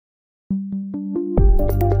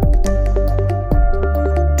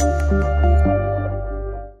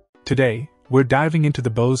Today, we're diving into the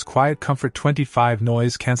Bose QuietComfort 25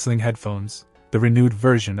 noise-canceling headphones, the renewed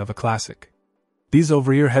version of a classic. These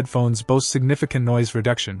over-ear headphones boast significant noise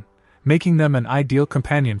reduction, making them an ideal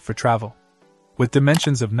companion for travel. With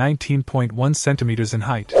dimensions of 19.1 centimeters in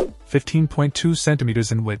height, 15.2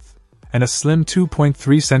 centimeters in width, and a slim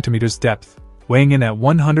 2.3 centimeters depth, weighing in at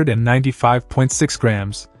 195.6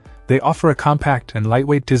 grams, they offer a compact and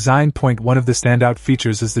lightweight design. One of the standout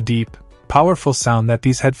features is the deep, powerful sound that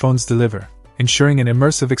these headphones deliver, ensuring an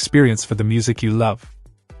immersive experience for the music you love.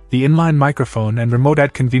 The inline microphone and remote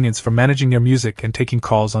add convenience for managing your music and taking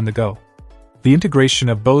calls on the go. The integration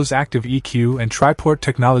of Bose active EQ and triport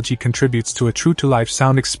technology contributes to a true-to-life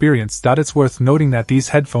sound experience. It's worth noting that these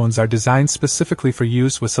headphones are designed specifically for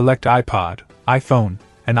use with select iPod, iPhone,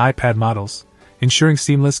 and iPad models, ensuring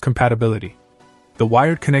seamless compatibility. The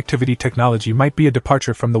wired connectivity technology might be a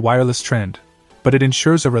departure from the wireless trend, but it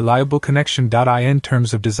ensures a reliable connection. In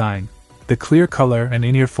terms of design, the clear color and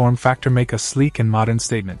in-ear form factor make a sleek and modern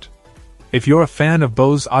statement. If you're a fan of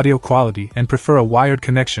Bose audio quality and prefer a wired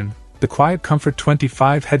connection, the QuietComfort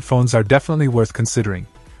 25 headphones are definitely worth considering,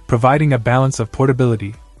 providing a balance of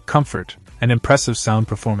portability, comfort, and impressive sound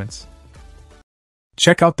performance.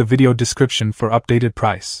 Check out the video description for updated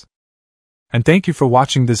price. And thank you for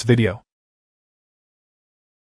watching this video.